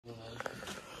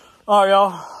All right,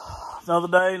 y'all. Another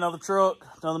day, another truck,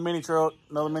 another mini truck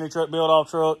build-off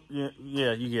truck. Yeah,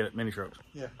 you get it, mini trucks.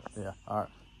 Yeah. Yeah, all right.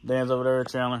 Dan's over there,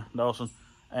 Chandler, Dawson,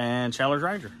 and Chandler's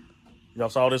Ranger. Y'all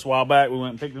saw this a while back. We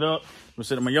went and picked it up. We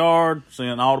sit in my yard,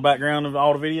 seeing all the background of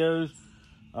all the videos.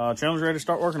 Chandler's ready to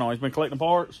start working on it. He's been collecting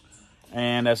parts.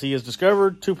 And as he has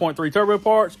discovered, 2.3 turbo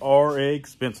parts are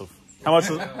expensive. How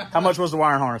much was the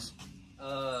wiring harness?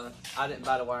 I didn't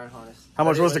buy the wiring harness. How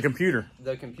much was the computer?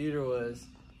 The computer was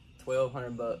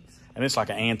 $1,200. And it's like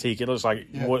an antique. It looks like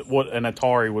what an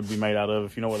Atari would be made out of,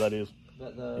 if you know what that is.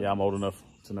 But yeah, I'm old enough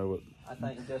to know what. I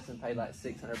think Justin paid like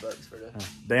 $600 for the.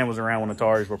 Dan was around when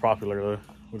Ataris were popular though,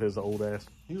 with his old ass.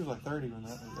 He was like 30 when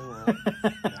that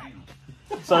was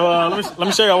out. So let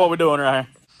me show y'all what we're doing right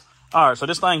here. All right, so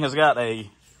this thing has got a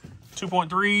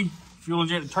 2.3 fuel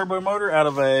injected turbo motor out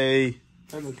of a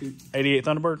 88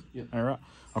 Thunderbird. Yeah. All right.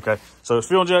 Okay, so it's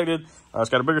fuel injected. It's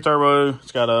got a bigger turbo.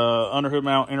 It's got a underhood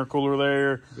mount intercooler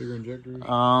there. Bigger injectors.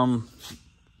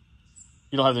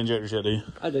 You don't have the injectors yet, do you?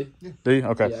 I do. Yeah. Do you?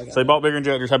 Okay. Yeah, So you bought bigger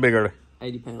injectors. How big are they?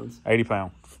 80 pounds. 80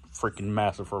 pound. Freaking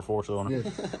massive for a four-cylinder.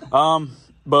 Yeah.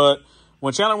 But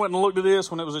when Chandler went and looked at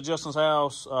this, when it was at Justin's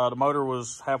house, the motor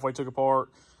was halfway took apart,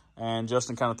 and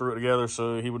Justin kind of threw it together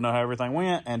so he would know how everything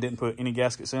went and didn't put any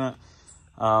gaskets in it.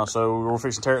 So we were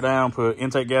fixing to tear it down, put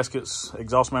intake gaskets,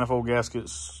 exhaust manifold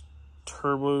gaskets,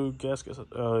 turbo gaskets,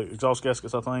 exhaust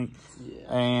gaskets, I think.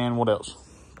 Yeah. And what else?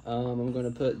 I'm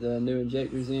going to put the new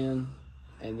injectors in.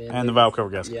 And the valve cover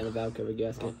gasket. Yeah, the valve cover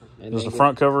gasket. And Does the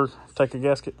front cover take a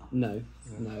gasket? No.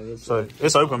 So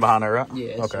it's open behind there, right? Yeah,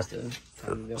 it's okay. just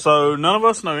a So none of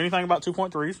us know anything about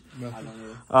 2.3s. I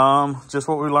don't know. Just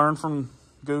what we learned from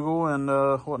Google and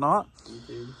whatnot.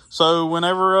 YouTube. So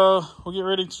whenever we get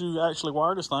ready to actually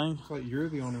wire this thing. It's like you're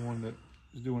the only one that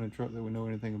is doing a truck that we know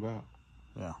anything about.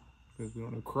 Yeah. Because we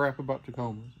don't know crap about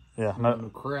Tacomas. Yeah. We don't know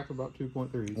crap about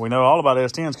 2.3s. We know all about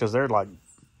S10s because they're like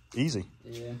easy.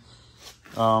 Yeah.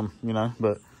 You know,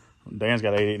 but Dan's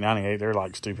got 88, 98. They're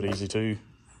like stupid easy too.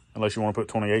 Unless you want to put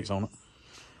 28s on it.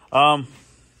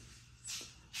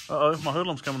 Uh-oh, my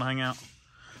hoodlum's coming to hang out.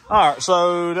 All right,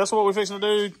 so that's what we're fixing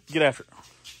to do. Get after it.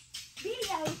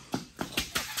 Video.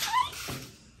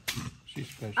 She's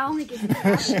special. I only get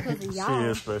because of y'all. She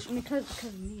is special. Because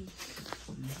of me.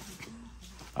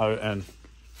 Oh, and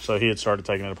so he had started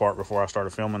taking it apart before I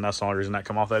started filming. That's the only reason that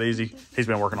come off that easy. He's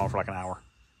been working on it for like an hour.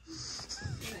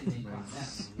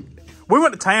 We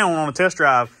went to town on a test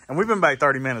drive, and we've been back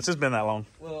 30 minutes. It's been that long.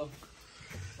 Well,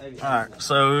 maybe. All right,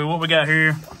 so what we got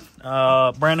here,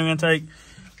 brand new intake.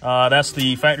 That's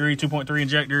the factory 2.3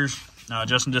 injectors.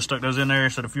 Justin just stuck those in there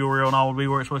so the fuel reel and all will be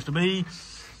where it's supposed to be.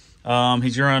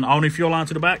 He's running all new fuel line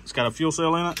to the back. It's got a fuel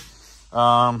cell in it.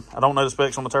 I don't know the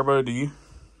specs on the turbo, do you?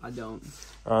 I don't.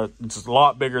 It's a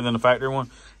lot bigger than the factory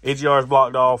one. EGR is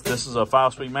blocked off. This is a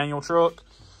 5-speed manual truck.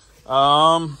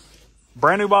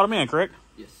 Brand new bottom end, correct?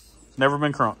 Yes. Never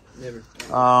been crunked. Never.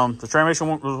 The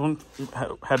transmission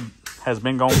has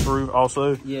been gone through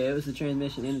also. Yeah, it was the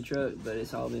transmission in the truck, but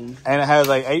it's all been. And it has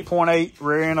a 8.8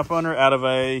 rear end up under out of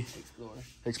a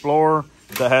Explorer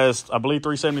that has, I believe,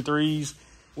 373s.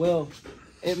 Well,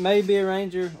 it may be a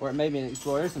Ranger or it may be an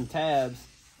Explorer. There's some tabs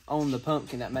on the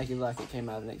pumpkin that make it like it came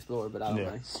out of an Explorer, but I don't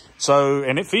know. So,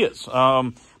 and it fits.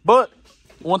 But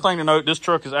one thing to note, this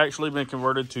truck has actually been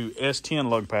converted to S10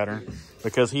 lug pattern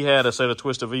because he had a set of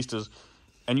Twista Vistas,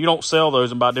 and you don't sell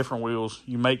those and buy different wheels.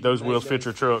 You make those wheels fit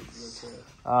your truck.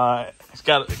 It's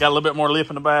got a little bit more lip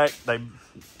in the back.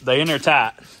 They in there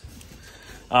tight.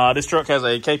 This truck has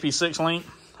a KP6 link,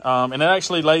 and it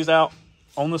actually lays out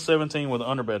on the 17 with an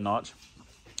underbed notch.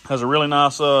 Has a really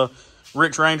nice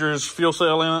Rick's Ranger's fuel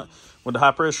cell in it with the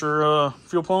high pressure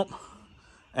fuel pump,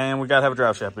 and we gotta have a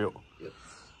drive shaft built.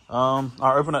 All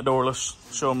right, open that door. Let's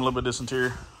show them a little bit of this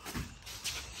interior.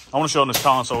 I want to show them this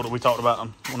console that we talked about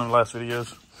in one of the last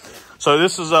videos. So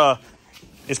this is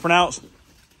it's pronounced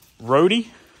Rody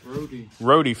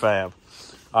Fab.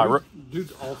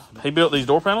 Dude's awesome. He built these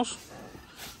door panels.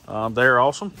 They're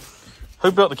awesome.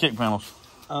 Who built the kick panels?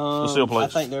 The seal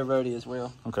plates. I think they're Rody as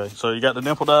well. Okay, so you got the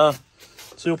dimple die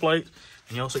seal plate,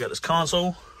 and you also got this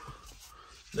console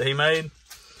that he made.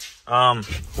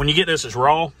 When you get this, it's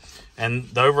raw, and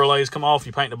the overlays come off.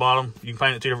 You paint the bottom. You can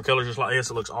paint it 2 different colors just like this.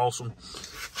 It looks awesome.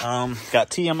 Got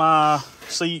TMI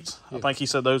seats. I think he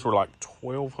said those were like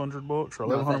 $1,200 or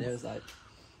 $1,100. I think it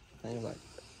was like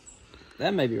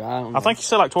that may be right. I don't know. I think he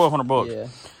said like $1,200. Yeah.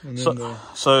 And then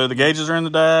So the gauges are in the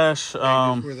dash.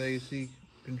 where the AC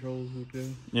controls would go.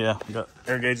 Yeah, we got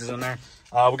air gauges in there.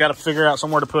 We got to figure out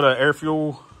somewhere to put an air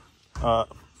fuel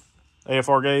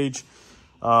AFR gauge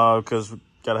because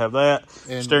Got to have that.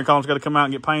 And- Steering column's got to come out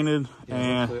and get painted. Yeah,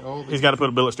 And all the- he's got to put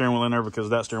a billet steering wheel in there because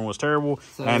that steering wheel's terrible.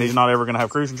 So- and he's not ever going to have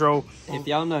cruise control. If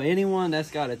y'all know anyone that's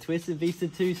got a Twisted Vista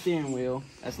 2 steering wheel,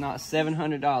 that's not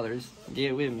 $700.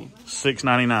 Get with me.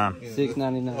 $699. Yeah,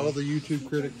 $699. All the YouTube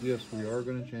critics, yes, we are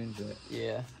going to change that.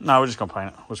 Yeah. No, we're just going to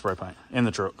paint it with spray paint in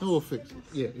the truck. And we'll fix it.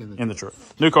 Yeah, In the truck.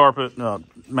 New carpet.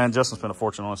 Man, Justin spent a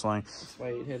fortune on this thing.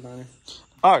 Suede headliner.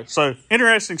 All right, so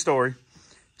interesting story.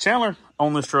 Chandler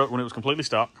owned this truck when it was completely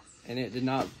stock. And it did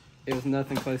not, it was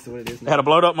nothing close to what it is It now. had a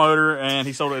blowed up motor, and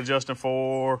he sold it to Justin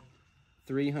for...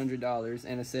 $300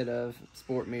 and a set of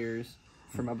sport mirrors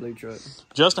for my blue truck.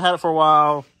 Justin had it for a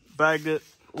while, bagged it,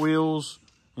 wheels,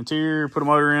 interior, put a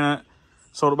motor in it,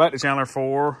 sold it back to Chandler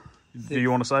for, do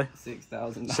you want to say?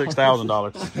 $6,000.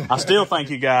 $6,000. I still think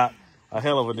you got a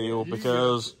hell of a deal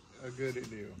because A good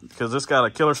deal. it's got a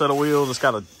killer set of wheels. It's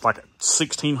got a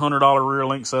 $1,600 rear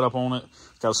link setup on it.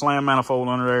 It's got a slam manifold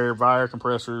under there, Vire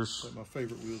compressors. Like my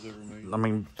favorite wheels ever made. I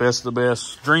mean, best of the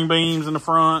best. Dream beams in the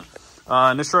front.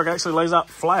 And this truck actually lays out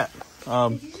flat.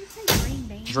 Did you just say green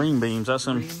beans? Dream beams. That's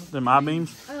them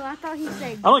I-beams. Oh, I thought he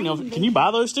said I don't know. green Can you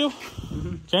buy those still?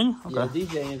 Can you? Yeah, Okay.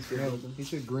 DJ and still built them. He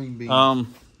said green bean.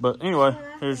 But anyway,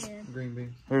 here's Green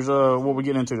bean. what we're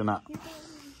getting into tonight.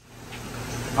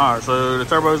 All right, so the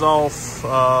turbo's off.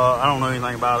 I don't know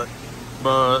anything about it,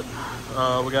 but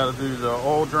we got to do the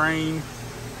oil drain.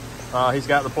 He's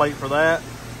got the plate for that,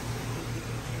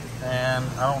 and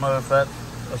I don't know if that's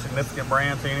a significant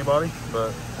brand to anybody,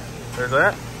 but there's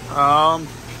that.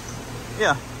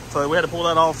 Yeah, so we had to pull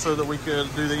that off so that we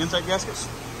could do the intake gaskets,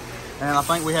 and I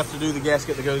think we have to do the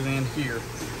gasket that goes in here.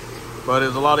 But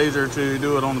it's a lot easier to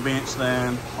do it on the bench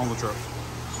than on the truck.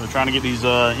 So trying to get these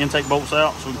intake bolts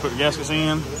out so we can put the gaskets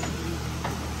in.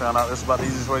 Found out this is about the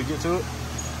easiest way to get to it.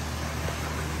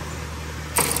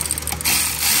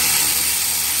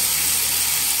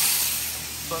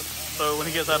 So when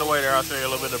he gets out of the way there, I'll show you a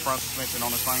little bit of the front suspension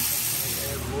on this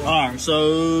thing. All right,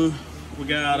 so we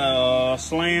got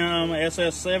Slam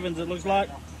SS7s, it looks like.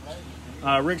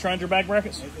 Rick's Ranger back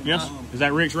brackets. Yes? Is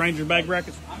that Rick's Ranger back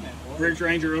brackets? Rick's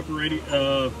Ranger upper radius,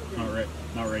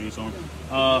 not radius arm.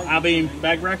 I-beam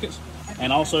back brackets.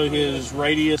 And also his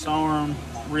radius arm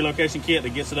relocation kit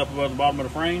that gets it up above the bottom of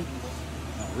the frame.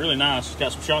 Really nice. It's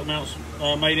got some shock mounts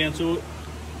made into it.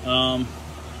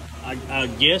 I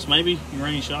guess maybe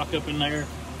range shock up in there.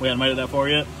 We haven't made it that far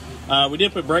yet. We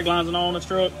did put brake lines and all on this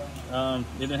truck.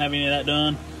 Didn't have any of that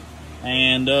done.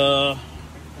 And like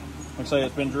I say,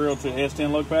 it's been drilled to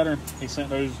S10 lug pattern. He sent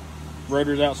those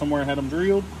rotors out somewhere and had them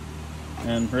drilled.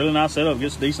 And really nice setup.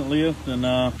 Gets decent lift. And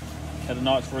had a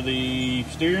notch for the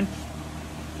steering.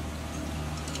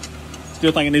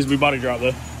 Still think it needs to be body drop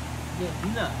though.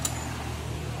 Yeah,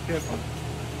 Careful.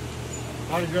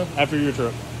 Body drop. After your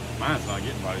truck. Mine's not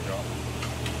getting body drop.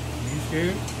 You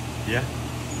scared? Yeah.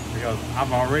 Because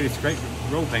I've already scraped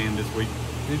the roll pan this week.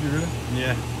 Did you really?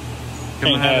 Yeah.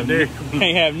 Can't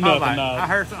have nothing. I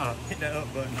heard something. Hit that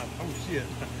up button. Oh shit.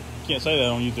 Can't say that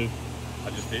on YouTube. I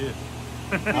just did.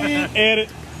 Edit.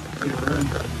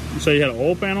 So you had an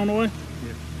oil pan on the way?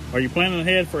 Yeah. Are you planning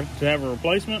ahead to have a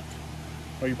replacement?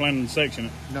 Or are you planning to section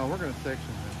it? No, we're going to section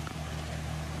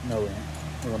it. No, we ain't.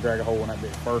 We're going to drag a hole in that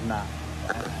bit first night.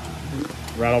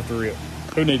 Right off the rip.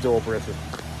 Who needs oil pressure?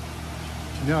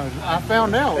 No, I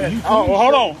found out. You Oh,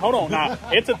 well, hold on. Now,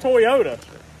 it's a Toyota.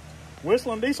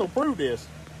 Whistling Diesel proved this.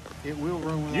 It will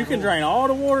run without You can oil. drain all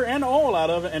the water and the oil out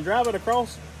of it and drive it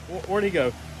across. Where'd he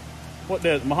go? What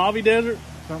desert? Mojave Desert?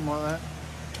 Something like that.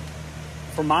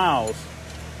 For miles.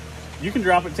 You can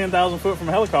drop it 10,000 foot from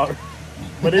a helicopter.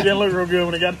 But it didn't look real good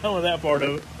when he got done with that part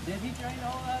of it. Did he drain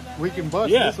all out of that? We can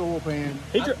bust Yeah. this oil pan.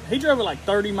 He drove it like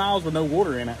 30 miles with no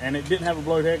water in it, and it didn't have a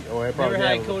blowed head. Oh, it probably Remember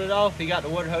how he had. cooled it off? He got the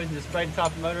water hose and just sprayed the top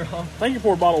of the motor off? I think you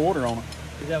poured a bottle of water on it.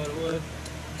 Is that what it was?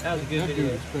 That was a good That dude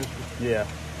video. is special. Yeah,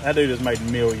 that dude has made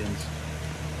millions.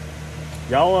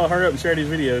 Y'all hurry up and share these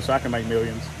videos so I can make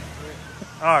millions.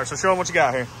 All right, so show them what you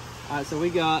got here. All right, so we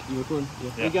got, you recording?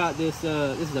 Yeah. We got this,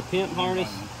 this is a pimp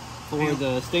harness for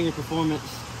the Stinger Performance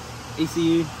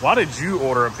ECU. Why did you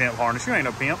order a pimp harness? You ain't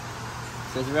no pimp.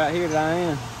 Says right here that I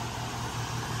am.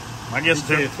 I guess He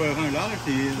said $1,200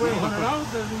 to you.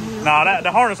 $1,200 doesn't mean. No,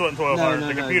 the harness wasn't No, 1,200. no,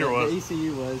 The no. computer the, was. The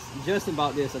ECU was. Justin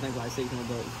bought this, I think, for like $600.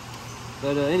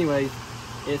 But anyway,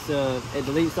 it's it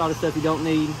deletes all the stuff you don't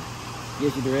need.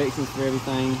 Gives you directions for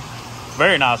everything.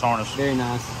 Very nice harness. Very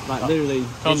nice. Like literally.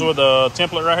 Comes with a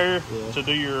template right here Yeah. to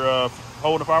do your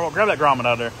hold the firewall. Grab that grommet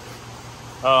out there.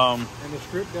 And the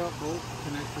stripped out bolt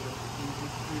connects to the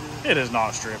computer. It is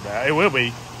not stripped out. It will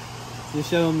be. Just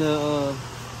show them the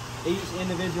each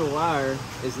individual wire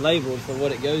is labeled for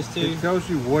what it goes to. It tells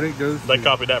you what it goes They to.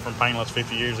 copied that from Painless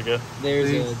 50 years ago. There's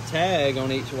See? a tag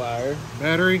on each wire.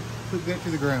 Battery, put that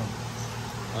to the ground.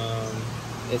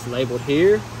 It's labeled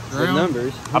here with Ground.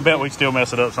 numbers. I bet we still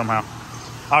mess it up somehow.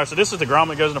 All right, so this is the grommet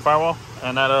that goes in the firewall,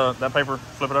 and that paper,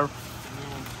 flip it over.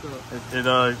 It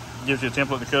gives you a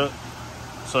template to cut.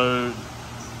 So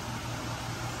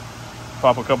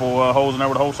pop a couple holes in there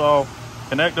with a hole saw,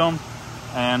 connect them,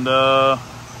 and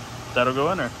that'll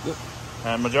go in there. Yep.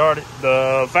 And majority,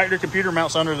 the factory computer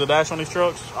mounts under the dash on these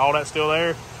trucks. All that's still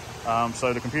there.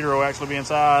 So the computer will actually be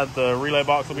inside. The relay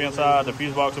box will be inside. The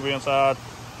fuse box will be inside.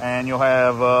 And you'll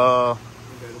have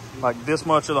like this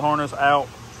much of the harness out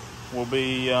will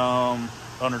be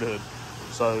under the hood.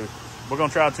 So we're going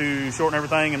to try to shorten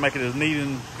everything and make it as neat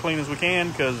and clean as we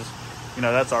can because, you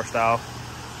know, that's our style.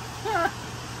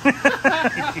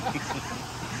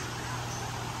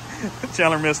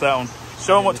 Chandler missed that one.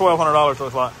 Show them what $1,200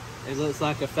 looks like. It looks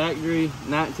like a factory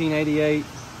 1988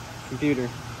 computer.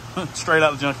 Straight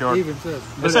out the junkyard. Even says,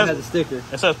 but It it says- has a sticker.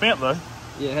 It says pimp though.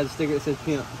 Yeah, it has a sticker that says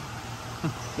pimp.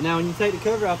 But now when you take the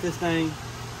cover off this thing,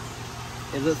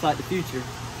 it looks like the future.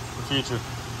 The future.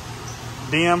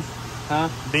 Dim. Huh?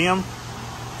 Dim.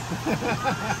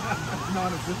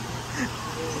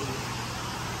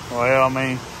 Well, I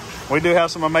mean, we do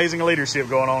have some amazing leadership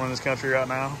going on in this country right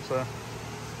now. So,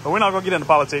 but we're not going to get into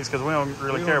politics because we don't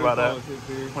really care about that.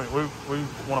 We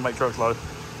want to make trucks load.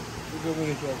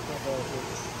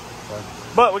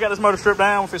 But we got this motor stripped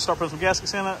down. We start putting some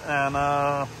gaskets in it and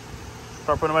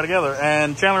start putting them back together.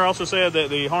 And Chandler also said that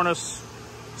the harness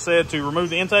said to remove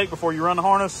the intake before you run the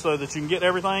harness so that you can get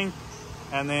everything.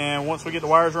 And then once we get the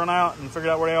wires run out and figured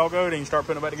out where they all go, then you start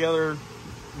putting it back together.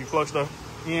 You flush stuff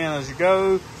in as you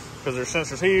go because there's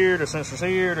sensors here, there's sensors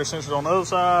here, there's sensors on the other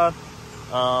side.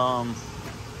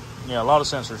 Yeah, a lot of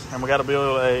sensors. And we got to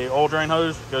build a oil drain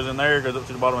hose. Goes in there, goes up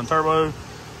to the bottom of the turbo.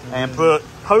 And put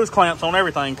hose clamps on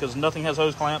everything because nothing has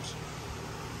hose clamps.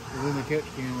 And then the catch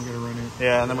can we got to run in.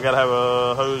 Yeah, and then we got to have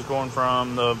a hose going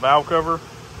from the valve cover.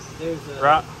 There's a,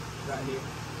 Right? right here.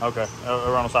 Okay,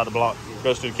 over on the side of the block.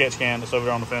 Goes to the catch can that's over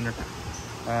there on the fender.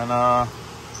 And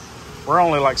we're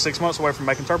only like 6 months away from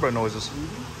making turbo noises.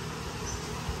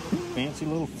 Fancy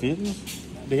little fittings.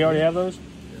 Did he already have those?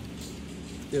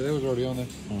 Yeah, that was already on there.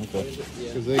 Okay.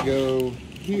 Because they go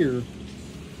here.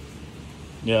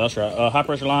 Yeah, that's right. High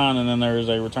pressure line, and then there's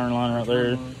a return line right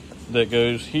there that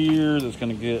goes here. That's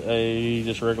going to get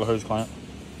just a regular hose clamp.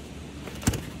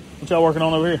 What y'all working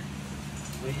on over here?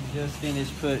 We just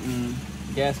finished putting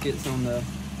gaskets on the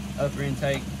upper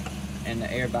intake and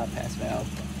the air bypass valve.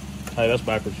 Hey, that's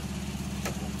backwards.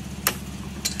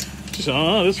 She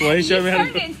said, this way. He showed me how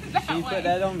to. You put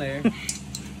that on there.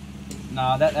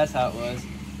 Nah, that's how it was.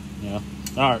 Yeah.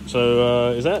 All right.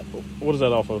 So what is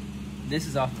that off of? This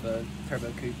is off the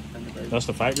turbo coupe Thunderbird. That's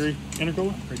the factory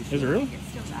intercooler. Pretty Is it really? It's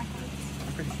still backwards.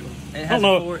 I'm pretty sure. I don't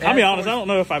know. I'll be honest. I don't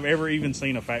know if I've ever even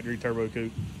seen a factory turbo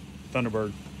coupe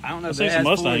Thunderbird. I don't know I've if seen it some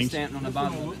has Ford Mustangs. stamped on the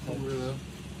bottom of it.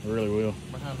 I really will.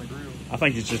 Behind the grill. I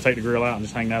think you should just take the grill out and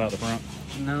just hang that out the front.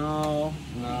 No.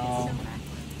 It's still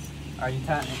backwards. Are you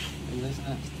tightening? Are you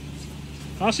listening?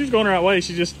 Oh, she was going the right way.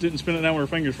 She just didn't spin it down with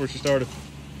her fingers before she started.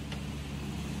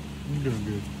 You're doing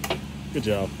good. Good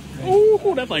job.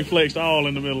 Ooh, that thing flexed all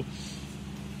in the middle.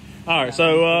 All right,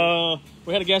 so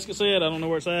we had a gasket set. I don't know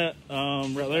where it's at,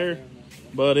 right there.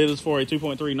 But it is for a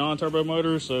 2.3 non-turbo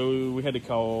motor, so we had to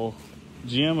call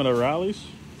Jim at O'Reilly's,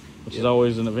 which is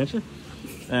always an adventure,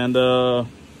 and order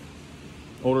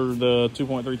the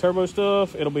 2.3 turbo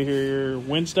stuff. It'll be here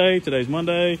Wednesday. Today's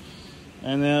Monday.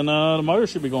 And then the motor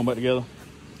should be going back together.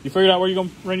 You figured out where you're going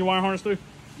to run your wire harness through?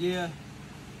 Yeah.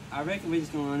 I reckon we're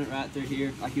just going to run it right through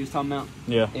here, like you was talking about.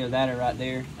 Yeah. Either that or right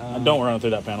there. Don't run it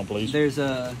through that panel, please. There's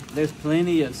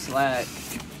plenty of slack.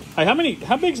 Hey,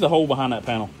 how big's the hole behind that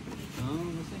panel?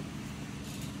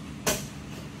 Let's see.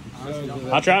 Honestly,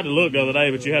 don't- I tried to look the other day,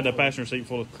 but you had that passenger seat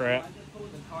full of crap. I just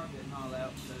pulled the carpet and all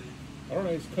out, so. I don't know,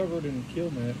 it's covered in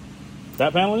kill mat.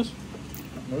 That panel is?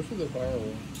 Most of the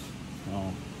firewall.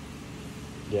 Oh.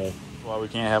 Yeah. Why we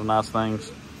can't have nice things.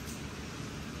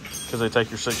 Because they take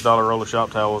your $6 roll of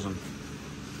shop towels and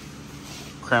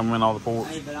cram them in all the ports.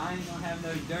 Hey, but I ain't gonna have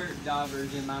no dirt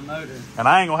daubers in my motor. And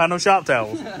I ain't going to have no shop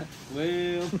towels.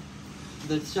 Well,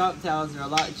 the shop towels are a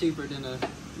lot cheaper than a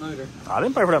motor. I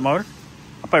didn't pay for that motor.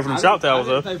 I paid for them shop towels,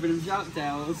 I though. didn't pay for them shop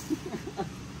towels.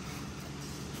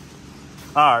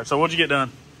 All right, so what'd you get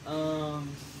done?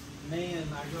 Me and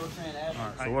my girlfriend Ashley. All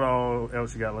right, so what all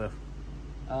else you got left?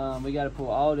 We got to pull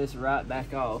all this right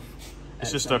back off.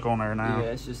 It's just stuck on there now. Yeah,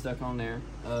 it's just stuck on there.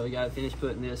 We got to finish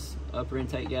putting this upper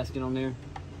intake gasket on there,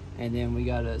 and then we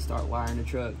got to start wiring the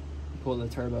truck. pull the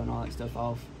turbo and all that stuff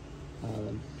off.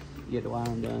 Get the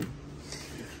wiring done.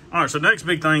 All right, so next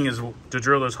big thing is to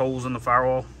drill those holes in the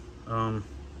firewall. And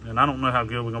I don't know how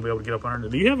good we're going to be able to get up under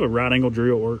it. Do you have a right angle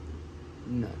drill at work?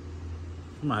 No.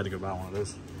 I might have to go buy one of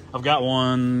those. I've got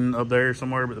one up there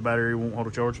somewhere, but the battery won't hold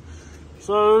a charge.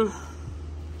 So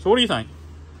what do you think?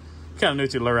 Kind of new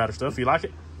to the lowrider stuff. You like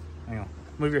it? Hang on.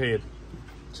 Move your head.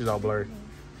 She's all blurry.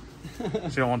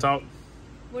 She don't want to talk?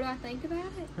 What do I think about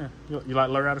it? Yeah. You like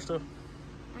lowrider stuff?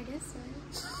 I guess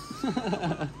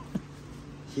so.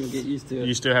 She'll get used to it.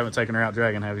 You still haven't taken her out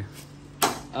dragging, have you?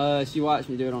 She watched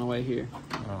me do it on the way here.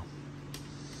 Oh.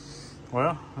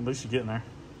 Well, at least you're getting there.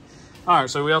 All right,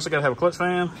 so we also got to have a clutch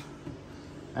fan.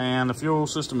 And the fuel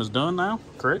system is done now,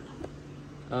 correct?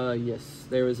 Yes.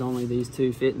 There was only these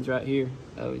two fittings right here.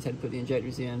 We just had to put the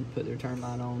injectors in, put the return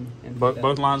line on. And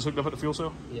Both lines hooked up at the fuel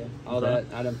cell? Yeah, all Okay.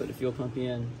 that. I done put the fuel pump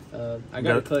in. I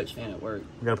got a clutch fan at work.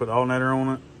 We got to put the alternator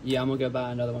on it? Yeah, I'm going to go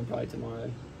buy another one probably tomorrow.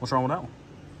 What's wrong with that one?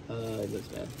 It looks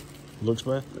bad. Looks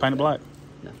bad. Paint it black.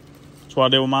 No. That's what I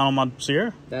did with mine on my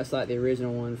Sierra. That's like the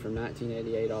original one from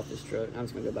 1988 off this truck. I'm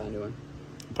just going to go buy a new one.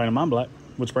 Painted mine black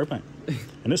with spray paint.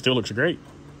 And it still looks great.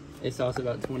 It's also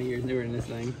about 20 years newer than this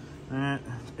thing.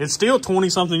 It's still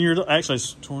 20-something years old. Actually,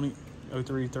 it's 03,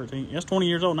 13. Yeah, it's 20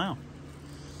 years old now.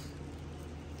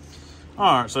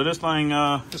 All right, so this thing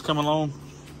is coming along.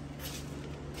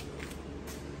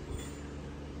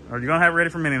 Are you going to have it ready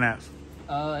for mini naps?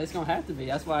 It's going to have to be.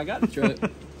 That's why I got the truck. All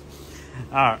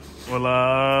right.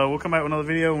 Well, we'll come back with another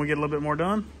video when we get a little bit more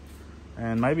done.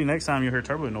 And maybe next time you'll hear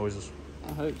turbo noises.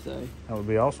 I hope so. That would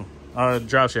be awesome.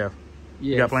 Drive shaft.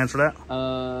 Yes. You got plans for that?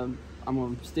 I'm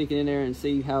going to stick it in there and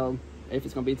see if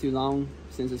it's going to be too long,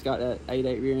 since it's got that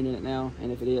 8.8 rear end in it now.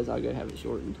 And if it is, I'll go have it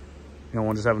shortened. You don't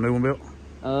want to just have a new one built?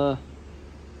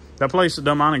 That place that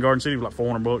done mine in Garden City was like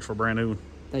 $400 for a brand new one.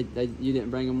 You didn't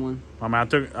bring them one? I mean, I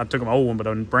took them old one, but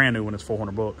a brand new one is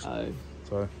 $400. Oh.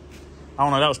 So, I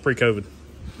don't know. That was pre-COVID.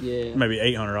 Yeah. Maybe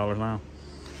 $800 now.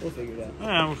 We'll figure it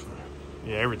out.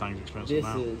 Yeah, everything's expensive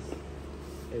now. This is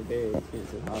a very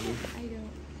expensive hobby. I don't.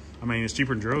 I mean, it's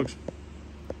cheaper than drugs.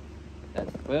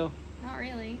 Well, Not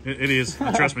really. It is.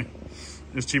 Trust me.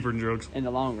 It's cheaper than drugs. in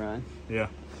the long run. Yeah.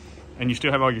 And you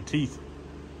still have all your teeth.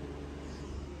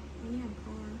 We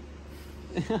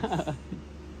have a car.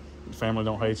 Family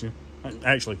don't hate you.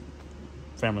 Actually,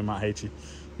 family might hate you.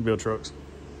 You build trucks.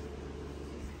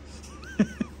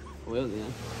 Well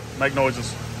then. Make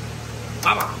noises.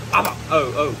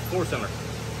 Oh, four-cylinder.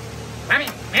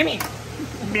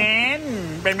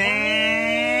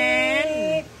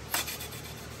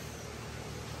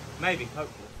 Maybe,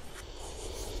 hopefully.